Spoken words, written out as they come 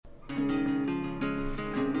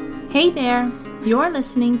Hey there, you're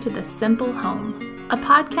listening to The Simple Home, a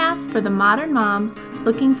podcast for the modern mom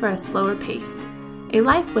looking for a slower pace, a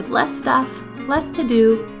life with less stuff, less to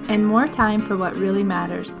do, and more time for what really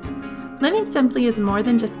matters. Living simply is more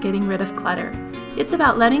than just getting rid of clutter. It's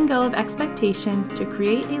about letting go of expectations to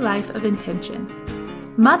create a life of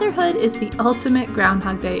intention. Motherhood is the ultimate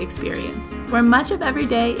Groundhog Day experience, where much of every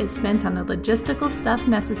day is spent on the logistical stuff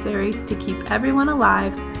necessary to keep everyone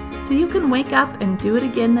alive so you can wake up and do it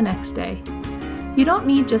again the next day. You don't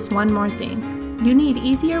need just one more thing. You need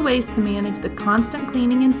easier ways to manage the constant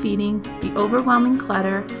cleaning and feeding, the overwhelming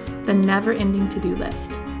clutter, the never-ending to-do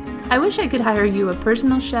list. I wish I could hire you a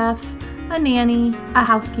personal chef, a nanny, a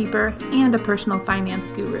housekeeper, and a personal finance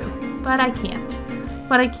guru, but I can't.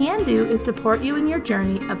 What I can do is support you in your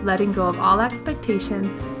journey of letting go of all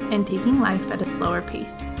expectations and taking life at a slower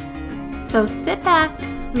pace. So sit back,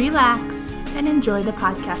 relax, and enjoy the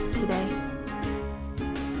podcast today.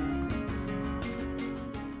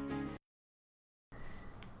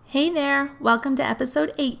 Hey there, welcome to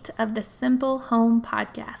episode 8 of the Simple Home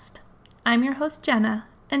Podcast. I'm your host Jenna,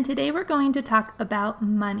 and today we're going to talk about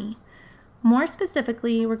money. More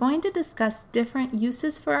specifically, we're going to discuss different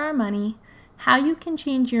uses for our money, how you can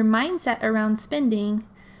change your mindset around spending,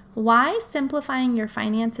 why simplifying your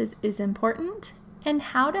finances is important, and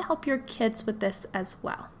how to help your kids with this as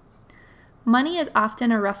well. Money is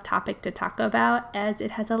often a rough topic to talk about as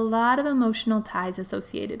it has a lot of emotional ties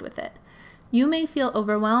associated with it. You may feel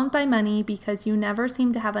overwhelmed by money because you never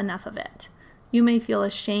seem to have enough of it. You may feel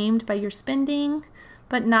ashamed by your spending,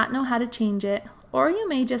 but not know how to change it, or you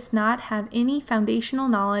may just not have any foundational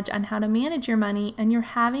knowledge on how to manage your money and you're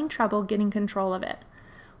having trouble getting control of it.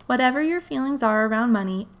 Whatever your feelings are around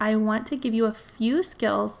money, I want to give you a few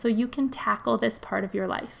skills so you can tackle this part of your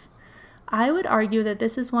life. I would argue that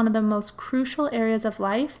this is one of the most crucial areas of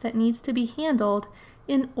life that needs to be handled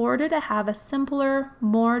in order to have a simpler,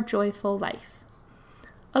 more joyful life.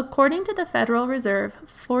 According to the Federal Reserve,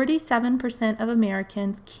 47% of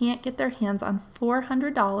Americans can't get their hands on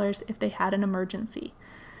 $400 if they had an emergency.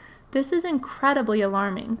 This is incredibly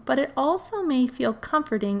alarming, but it also may feel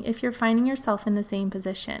comforting if you're finding yourself in the same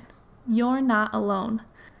position. You're not alone.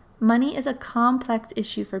 Money is a complex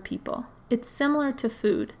issue for people. It's similar to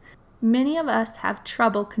food. Many of us have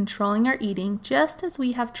trouble controlling our eating just as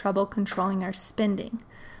we have trouble controlling our spending.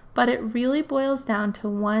 But it really boils down to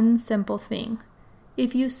one simple thing.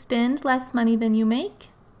 If you spend less money than you make,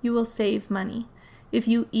 you will save money. If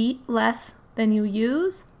you eat less than you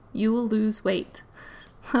use, you will lose weight.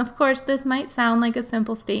 Of course, this might sound like a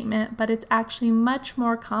simple statement, but it's actually much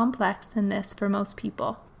more complex than this for most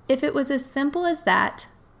people. If it was as simple as that,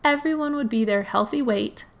 everyone would be their healthy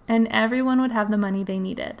weight and everyone would have the money they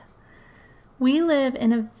needed. We live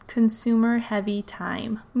in a consumer-heavy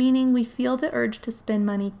time, meaning we feel the urge to spend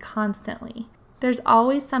money constantly. There's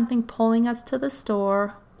always something pulling us to the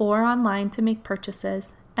store or online to make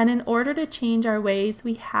purchases, and in order to change our ways,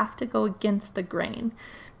 we have to go against the grain,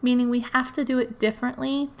 meaning we have to do it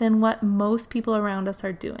differently than what most people around us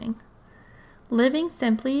are doing. Living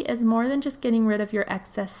simply is more than just getting rid of your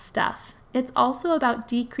excess stuff. It's also about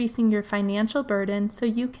decreasing your financial burden so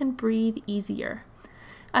you can breathe easier.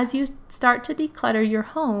 As you start to declutter your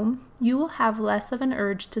home, you will have less of an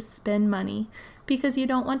urge to spend money because you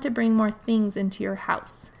don't want to bring more things into your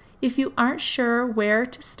house. If you aren't sure where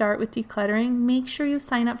to start with decluttering, make sure you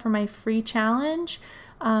sign up for my free challenge,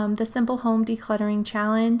 the Simple Home Decluttering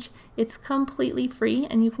Challenge. It's completely free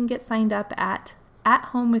and you can get signed up at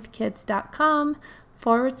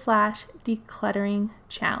athomewithkids.com/decluttering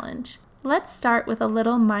challenge. Let's start with a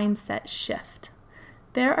little mindset shift.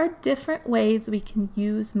 There are different ways we can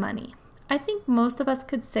use money. I think most of us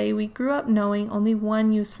could say we grew up knowing only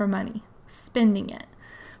one use for money, spending it.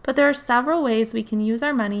 But there are several ways we can use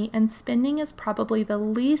our money, and spending is probably the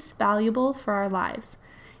least valuable for our lives.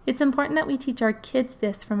 It's important that we teach our kids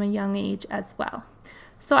this from a young age as well.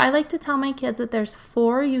 So I like to tell my kids that there's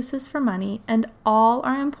 4 uses for money, and all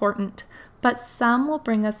are important, but some will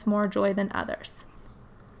bring us more joy than others.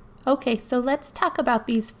 Okay, so let's talk about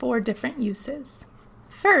these 4 different uses.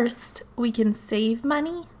 First, we can save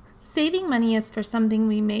money. Saving money is for something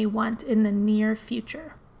we may want in the near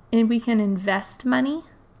future. And we can invest money.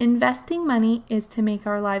 Investing money is to make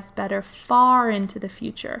our lives better far into the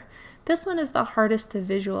future. This one is the hardest to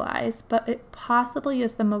visualize, but it possibly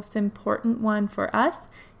is the most important one for us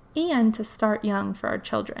and to start young for our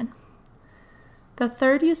children. The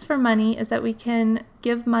third use for money is that we can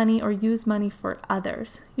give money or use money for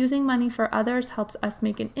others. Using money for others helps us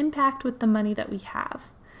make an impact with the money that we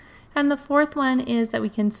have. And the fourth one is that we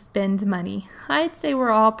can spend money. I'd say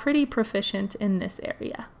we're all pretty proficient in this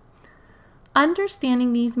area.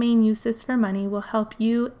 Understanding these main uses for money will help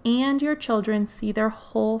you and your children see their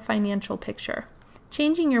whole financial picture.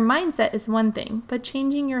 Changing your mindset is one thing, but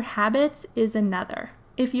changing your habits is another.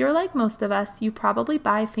 If you're like most of us, you probably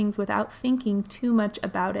buy things without thinking too much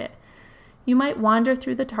about it. You might wander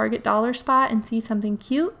through the Target dollar spot and see something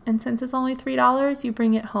cute, and since it's only $3, you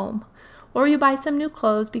bring it home. Or you buy some new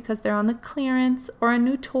clothes because they're on the clearance, or a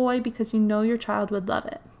new toy because you know your child would love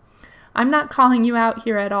it. I'm not calling you out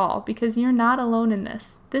here at all because you're not alone in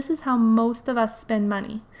this. This is how most of us spend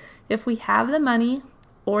money. If we have the money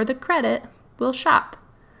or the credit, we'll shop.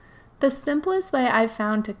 The simplest way I've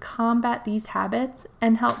found to combat these habits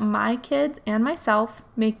and help my kids and myself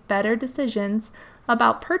make better decisions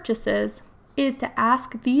about purchases is to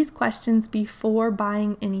ask these questions before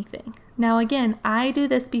buying anything. Now again, I do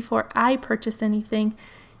this before I purchase anything,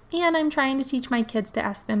 and I'm trying to teach my kids to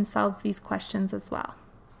ask themselves these questions as well.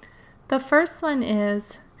 The first one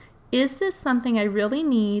is this something I really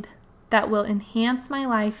need that will enhance my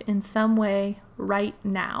life in some way right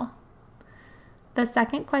now? The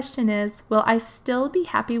second question is, will I still be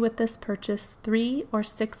happy with this purchase 3 or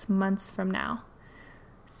 6 months from now?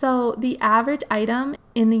 So the average item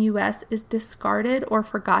in the US is discarded or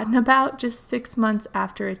forgotten about just 6 months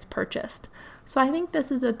after it's purchased. So I think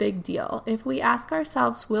this is a big deal. If we ask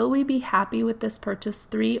ourselves, will we be happy with this purchase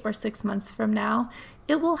 3 or 6 months from now?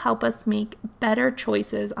 It will help us make better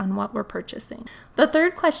choices on what we're purchasing. The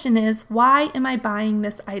third question is, why am I buying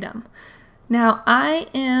this item? Now, I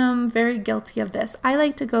am very guilty of this. I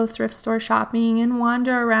like to go thrift store shopping and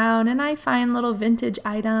wander around, and I find little vintage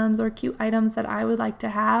items or cute items that I would like to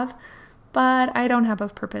have, but I don't have a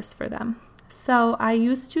purpose for them. So I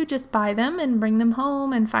used to just buy them and bring them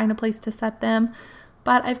home and find a place to set them,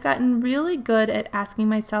 but I've gotten really good at asking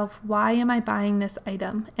myself, why am I buying this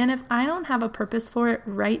item? And if I don't have a purpose for it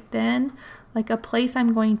right then, like a place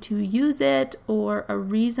I'm going to use it or a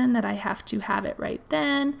reason that I have to have it right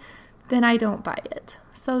then I don't buy it.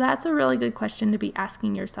 So that's a really good question to be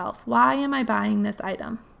asking yourself. Why am I buying this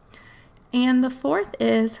item? And the fourth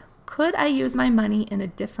is, could I use my money in a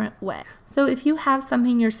different way? So if you have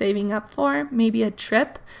something you're saving up for, maybe a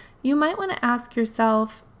trip, you might want to ask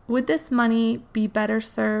yourself, would this money be better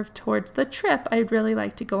served towards the trip I'd really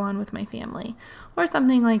like to go on with my family? Or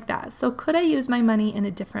something like that. So could I use my money in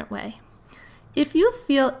a different way? If you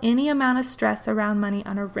feel any amount of stress around money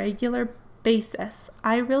on a regular basis,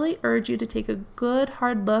 I really urge you to take a good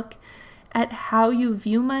hard look at how you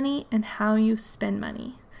view money and how you spend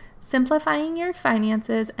money. Simplifying your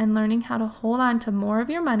finances and learning how to hold on to more of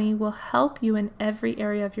your money will help you in every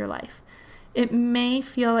area of your life. It may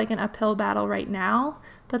feel like an uphill battle right now,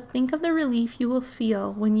 but think of the relief you will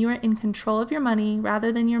feel when you are in control of your money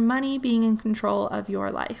rather than your money being in control of your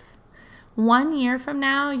life. 1 year from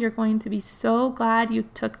now, you're going to be so glad you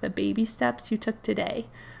took the baby steps you took today.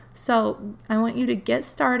 So I want you to get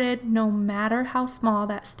started no matter how small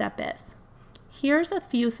that step is. Here's a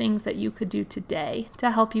few things that you could do today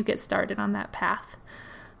to help you get started on that path.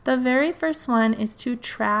 The very first one is to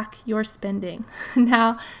track your spending.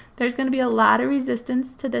 Now, there's going to be a lot of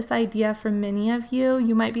resistance to this idea for many of you.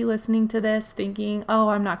 You might be listening to this thinking, oh,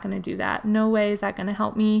 I'm not going to do that. No way is that going to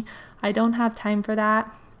help me. I don't have time for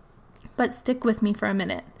that. But stick with me for a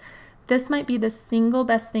minute. This might be the single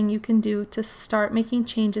best thing you can do to start making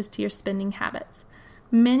changes to your spending habits.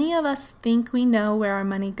 Many of us think we know where our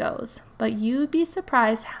money goes, but you'd be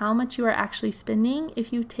surprised how much you are actually spending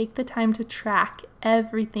if you take the time to track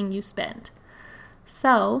everything you spend.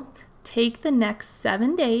 So, take the next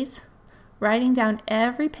 7 days, writing down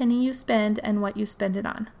every penny you spend and what you spend it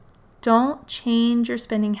on. Don't change your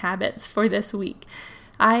spending habits for this week.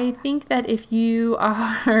 I think that if you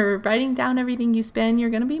are writing down everything you spend,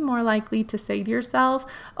 you're going to be more likely to say to yourself,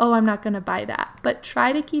 oh, I'm not going to buy that. But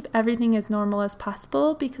try to keep everything as normal as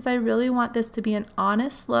possible because I really want this to be an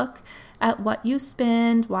honest look at what you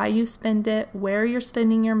spend, why you spend it, where you're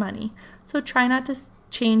spending your money. So try not to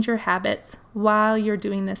change your habits while you're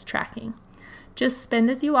doing this tracking. Just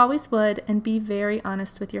spend as you always would and be very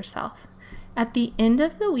honest with yourself. At the end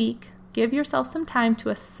of the week, give yourself some time to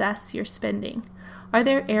assess your spending. Are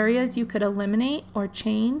there areas you could eliminate or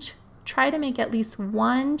change? Try to make at least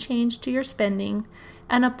one change to your spending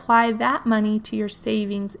and apply that money to your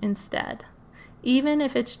savings instead, even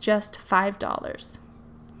if it's just $5.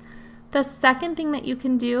 The second thing that you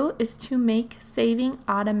can do is to make saving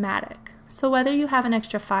automatic. So whether you have an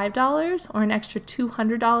extra $5 or an extra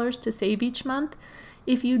 $200 to save each month,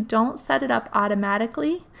 if you don't set it up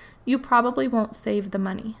automatically, you probably won't save the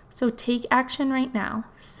money. So take action right now.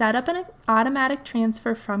 Set up an automatic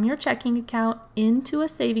transfer from your checking account into a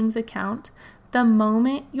savings account the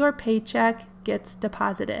moment your paycheck gets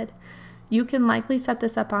deposited. You can likely set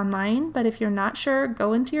this up online, but if you're not sure,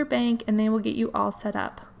 go into your bank and they will get you all set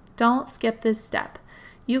up. Don't skip this step.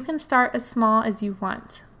 You can start as small as you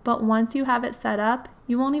want, but once you have it set up,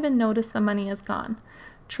 you won't even notice the money is gone.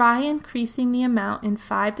 Try increasing the amount in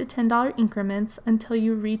 $5 to $10 increments until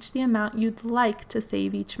you reach the amount you'd like to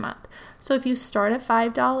save each month. So if you start at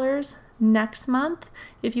 $5 next month,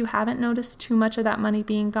 if you haven't noticed too much of that money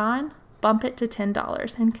being gone, bump it to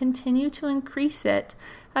 $10 and continue to increase it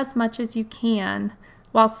as much as you can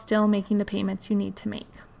while still making the payments you need to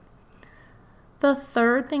make. The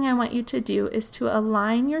third thing I want you to do is to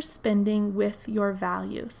align your spending with your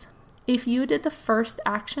values. If you did the first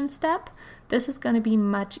action step, this is going to be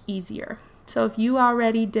much easier. So if you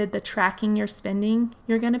already did the tracking your spending,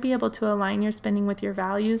 you're going to be able to align your spending with your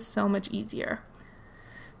values so much easier.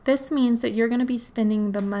 This means that you're going to be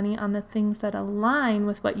spending the money on the things that align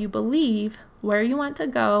with what you believe, where you want to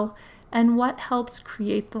go, and what helps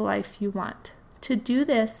create the life you want. To do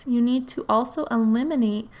this, you need to also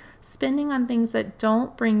eliminate spending on things that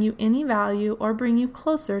don't bring you any value or bring you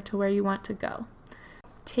closer to where you want to go.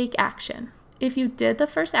 Take action. If you did the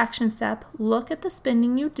first action step, look at the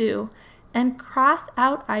spending you do and cross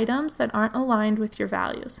out items that aren't aligned with your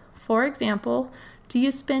values. For example, do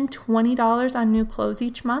you spend $20 on new clothes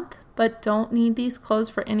each month, but don't need these clothes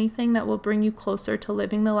for anything that will bring you closer to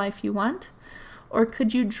living the life you want? Or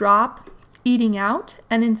could you drop eating out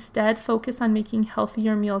and instead focus on making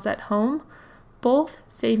healthier meals at home, both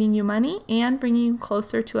saving you money and bringing you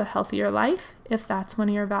closer to a healthier life, if that's one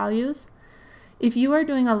of your values? If you are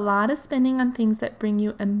doing a lot of spending on things that bring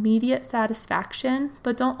you immediate satisfaction,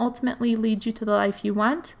 but don't ultimately lead you to the life you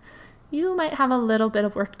want, you might have a little bit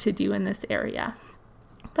of work to do in this area.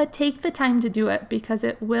 But take the time to do it because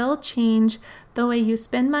it will change the way you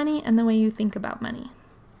spend money and the way you think about money.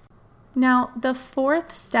 Now, the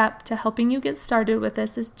fourth step to helping you get started with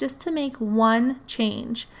this is just to make one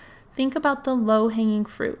change. Think about the low-hanging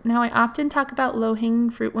fruit. Now, I often talk about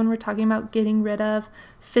low-hanging fruit when we're talking about getting rid of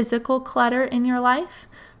physical clutter in your life,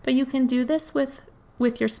 but you can do this with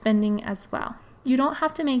your spending as well. You don't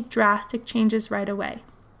have to make drastic changes right away.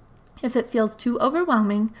 If it feels too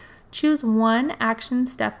overwhelming, choose one action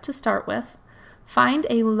step to start with. Find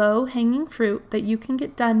a low-hanging fruit that you can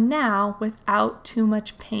get done now without too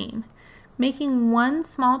much pain. Making one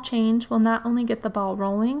small change will not only get the ball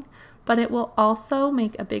rolling, but it will also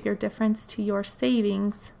make a bigger difference to your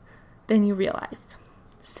savings than you realize.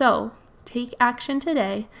 So, take action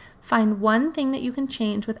today. Find one thing that you can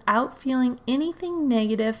change without feeling anything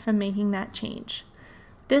negative from making that change.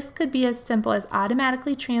 This could be as simple as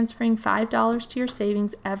automatically transferring $5 to your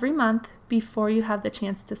savings every month before you have the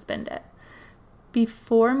chance to spend it.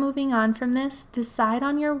 Before moving on from this, decide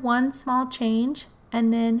on your one small change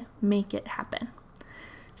and then make it happen.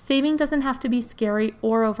 Saving doesn't have to be scary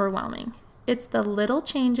or overwhelming. It's the little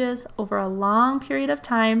changes over a long period of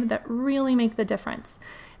time that really make the difference.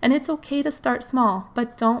 And it's okay to start small,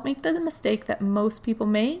 but don't make the mistake that most people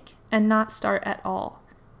make and not start at all.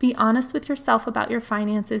 Be honest with yourself about your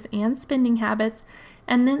finances and spending habits,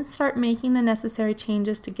 and then start making the necessary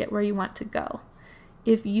changes to get where you want to go.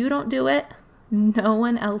 If you don't do it, no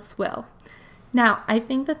one else will. Now, I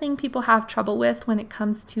think the thing people have trouble with when it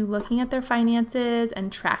comes to looking at their finances and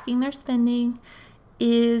tracking their spending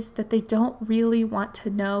is that they don't really want to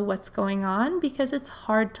know what's going on because it's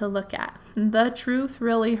hard to look at. The truth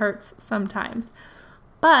really hurts sometimes.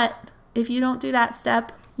 But if you don't do that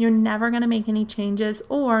step, you're never going to make any changes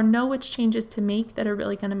or know which changes to make that are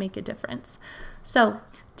really going to make a difference. So,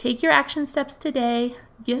 take your action steps today.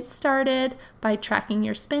 Get started by tracking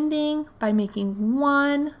your spending, by making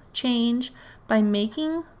one change, by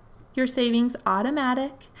making your savings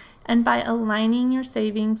automatic, and by aligning your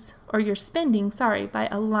savings or your spending, by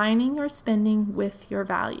aligning your spending with your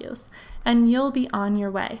values, and you'll be on your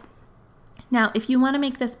way. Now, if you want to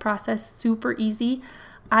make this process super easy,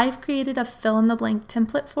 I've created a fill-in-the-blank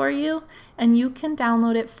template for you, and you can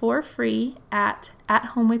download it for free at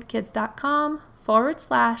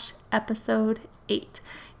athomewithkids.com/episode 8.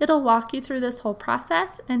 It'll walk you through this whole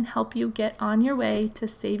process and help you get on your way to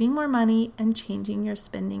saving more money and changing your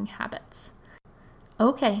spending habits.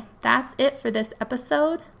 Okay, that's it for this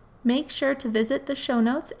episode. Make sure to visit the show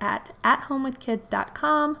notes at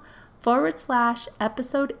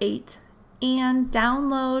athomewithkids.com/episode 8 and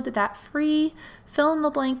download that free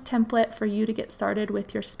fill-in-the-blank template for you to get started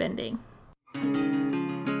with your spending.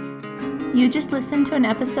 You just listened to an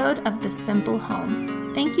episode of The Simple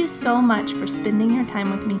Home. Thank you so much for spending your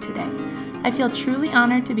time with me today. I feel truly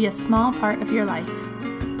honored to be a small part of your life.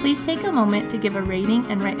 Please take a moment to give a rating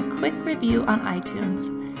and write a quick review on iTunes.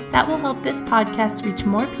 That will help this podcast reach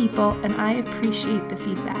more people, and I appreciate the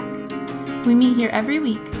feedback. We meet here every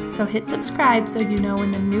week, so hit subscribe so you know when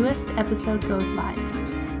the newest episode goes live.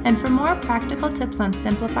 And for more practical tips on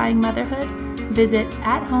simplifying motherhood, visit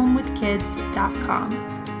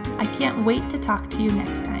athomewithkids.com. I can't wait to talk to you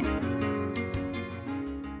next time.